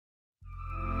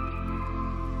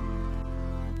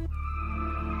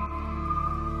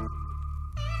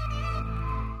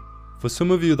For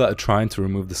some of you that are trying to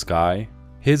remove the sky,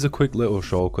 here's a quick little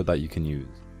shortcut that you can use.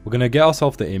 We're going to get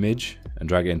ourselves the image and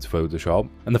drag it into Photoshop.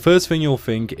 And the first thing you'll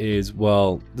think is,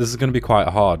 well, this is going to be quite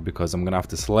hard because I'm going to have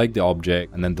to select the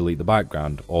object and then delete the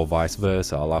background, or vice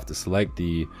versa. I'll have to select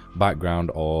the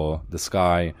background or the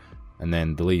sky and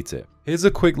then delete it. Here's a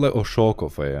quick little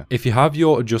shortcut for you. If you have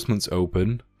your adjustments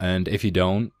open, and if you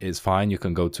don't, it's fine. You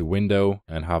can go to Window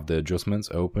and have the adjustments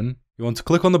open. You want to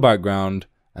click on the background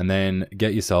and then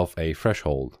get yourself a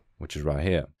threshold, which is right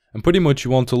here. And pretty much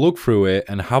you want to look through it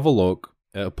and have a look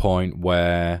at a point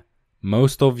where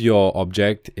most of your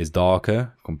object is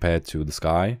darker compared to the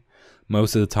sky.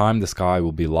 Most of the time the sky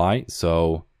will be light,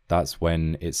 so that's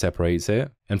when it separates it.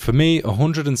 And for me,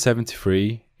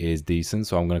 173 is decent,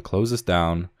 so I'm going to close this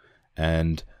down.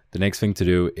 And the next thing to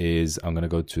do is I'm going to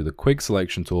go to the quick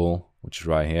selection tool, which is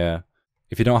right here.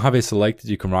 If you don't have it selected,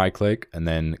 you can right click and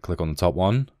then click on the top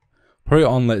one. Put it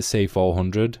on, let's say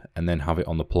 400, and then have it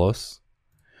on the plus.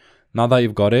 Now that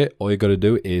you've got it, all you got to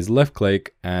do is left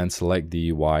click and select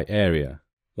the Y area.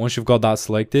 Once you've got that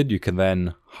selected, you can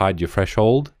then hide your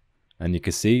threshold and you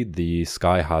can see the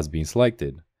sky has been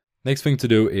selected. Next thing to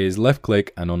do is left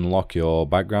click and unlock your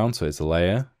background, so it's a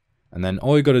layer. And then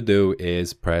all you got to do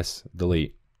is press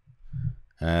delete.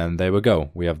 And there we go,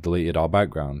 we have deleted our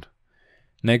background.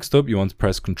 Next up, you want to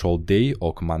press Ctrl D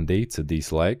or Command D to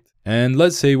deselect. And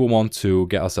let's say we want to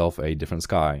get ourselves a different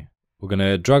sky. We're going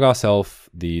to drag ourselves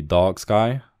the dark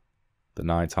sky, the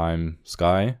nighttime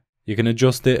sky. You can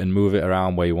adjust it and move it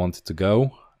around where you want it to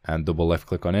go and double left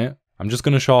click on it. I'm just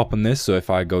going to sharpen this, so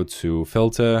if I go to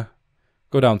filter,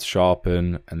 go down to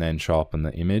sharpen and then sharpen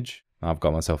the image. Now I've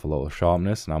got myself a little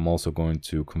sharpness, and I'm also going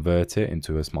to convert it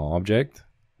into a small object,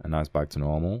 and now it's back to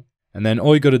normal. And then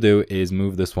all you got to do is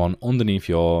move this one underneath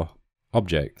your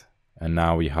object, and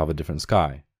now we have a different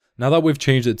sky. Now that we've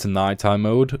changed it to nighttime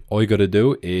mode, all you got to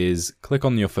do is click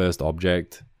on your first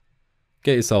object,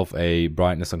 get yourself a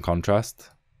brightness and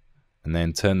contrast, and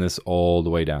then turn this all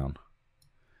the way down.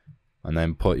 And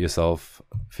then put yourself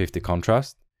 50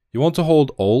 contrast. You want to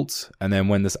hold Alt, and then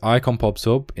when this icon pops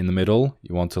up in the middle,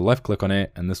 you want to left click on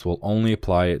it, and this will only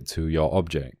apply it to your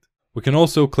object. We can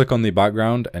also click on the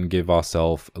background and give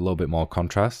ourselves a little bit more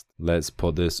contrast. Let's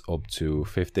put this up to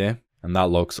 50, and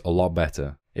that looks a lot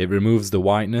better. It removes the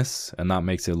whiteness and that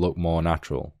makes it look more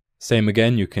natural. Same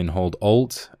again, you can hold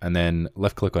Alt and then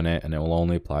left click on it and it will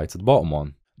only apply to the bottom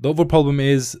one. The other problem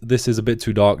is this is a bit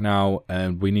too dark now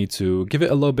and we need to give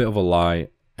it a little bit of a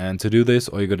light. And to do this,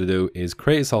 all you got to do is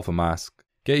create yourself a mask,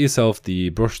 get yourself the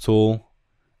brush tool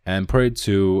and put it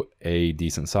to a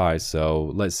decent size.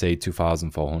 So let's say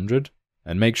 2400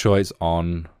 and make sure it's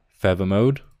on feather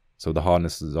mode. So the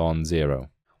hardness is on 0.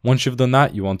 Once you've done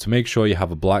that, you want to make sure you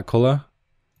have a black color.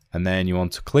 And then you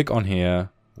want to click on here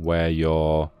where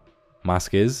your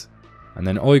mask is. And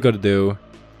then all you got to do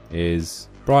is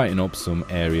brighten up some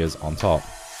areas on top.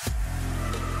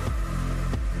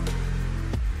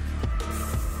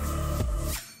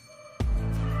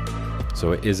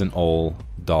 So it isn't all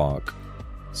dark.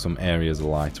 Some areas are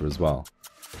lighter as well.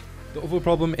 The other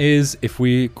problem is if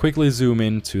we quickly zoom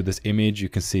into this image, you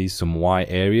can see some white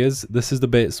areas. This is the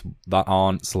bits that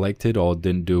aren't selected or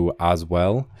didn't do as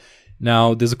well.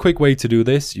 Now, there's a quick way to do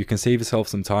this. You can save yourself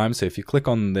some time. So if you click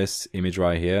on this image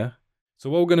right here. So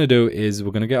what we're going to do is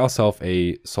we're going to get ourselves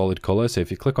a solid color. So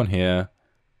if you click on here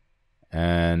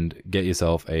and get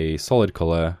yourself a solid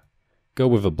color, go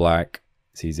with a black.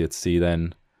 It's easier to see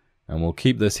then. And we'll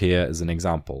keep this here as an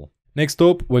example. Next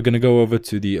up, we're going to go over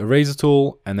to the eraser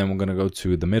tool. And then we're going to go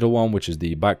to the middle one, which is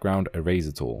the background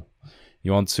eraser tool.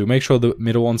 You want to make sure the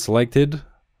middle one's selected.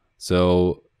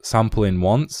 So sample in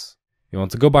once. You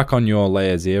want to go back on your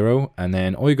layer 0 and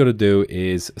then all you got to do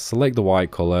is select the white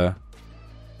color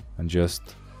and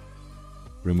just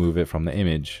remove it from the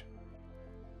image.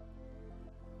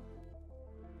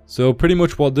 So pretty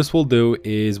much what this will do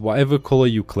is whatever color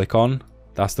you click on,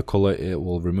 that's the color it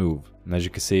will remove. And as you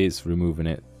can see, it's removing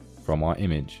it from our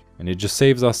image. And it just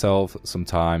saves ourselves some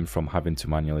time from having to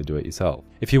manually do it yourself.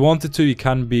 If you wanted to, you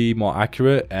can be more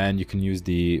accurate and you can use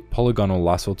the polygonal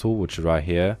lasso tool, which is right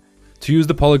here. To use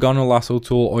the polygonal lasso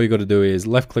tool, all you got to do is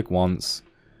left click once,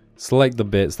 select the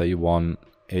bits that you want.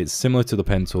 It's similar to the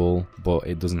pen tool, but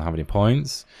it doesn't have any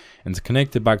points. And to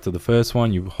connect it back to the first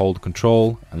one, you hold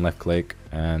Control and left click,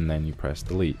 and then you press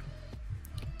delete.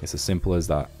 It's as simple as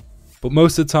that. But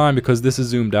most of the time, because this is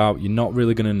zoomed out, you're not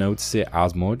really going to notice it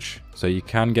as much. So you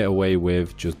can get away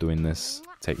with just doing this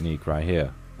technique right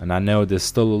here. And I know there's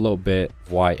still a little bit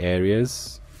white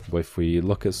areas, but if we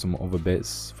look at some other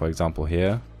bits, for example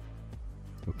here,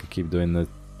 we can keep doing the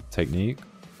technique.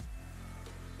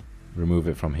 Remove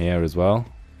it from here as well.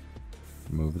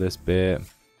 remove this bit.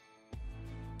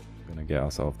 Gonna get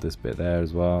ourselves this bit there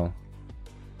as well.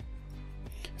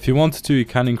 If you wanted to, you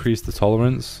can increase the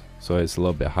tolerance so it's a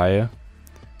little bit higher,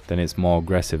 then it's more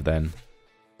aggressive then.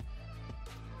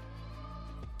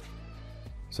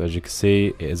 So as you can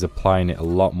see, it is applying it a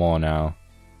lot more now.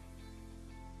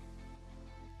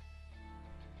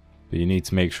 But you need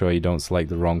to make sure you don't select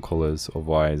the wrong colors,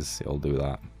 otherwise it'll do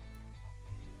that.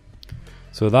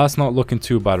 So that's not looking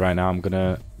too bad right now. I'm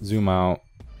gonna zoom out.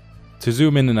 To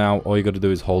zoom in and out, all you gotta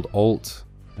do is hold Alt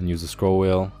and use the scroll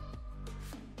wheel,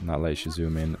 and that lets you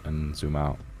zoom in and zoom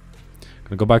out. I'm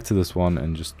gonna go back to this one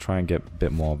and just try and get a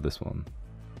bit more of this one.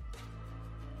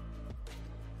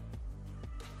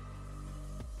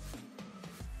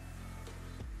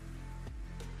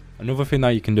 Another thing that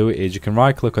you can do is you can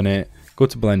right click on it, go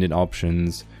to blending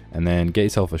options, and then get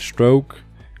yourself a stroke,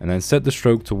 and then set the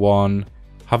stroke to 1,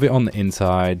 have it on the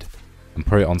inside, and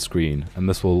put it on screen, and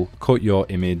this will cut your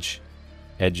image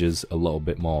edges a little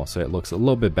bit more so it looks a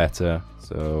little bit better.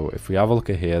 So if we have a look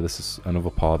at here, this is another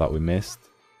part that we missed.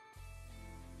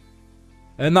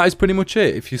 And that is pretty much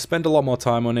it. If you spend a lot more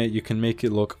time on it, you can make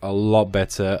it look a lot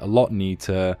better, a lot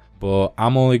neater, but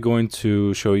I'm only going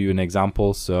to show you an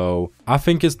example. So I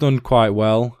think it's done quite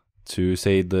well to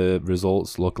say the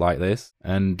results look like this,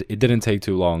 and it didn't take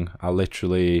too long. I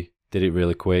literally did it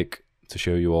really quick to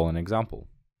show you all an example.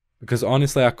 Because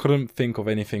honestly, I couldn't think of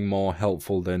anything more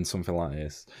helpful than something like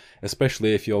this,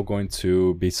 especially if you're going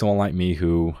to be someone like me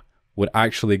who would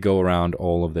actually go around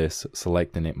all of this,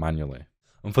 selecting it manually.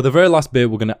 And for the very last bit,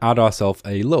 we're going to add ourselves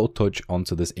a little touch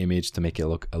onto this image to make it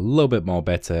look a little bit more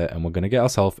better. And we're going to get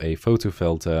ourselves a photo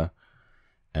filter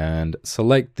and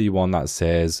select the one that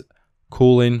says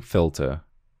cooling filter.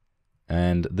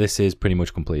 And this is pretty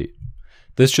much complete.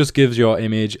 This just gives your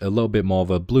image a little bit more of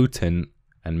a blue tint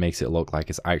and makes it look like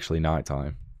it's actually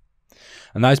nighttime.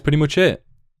 And that is pretty much it.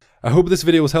 I hope this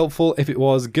video was helpful. If it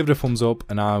was, give it a thumbs up,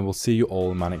 and I will see you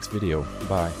all in my next video.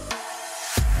 Bye.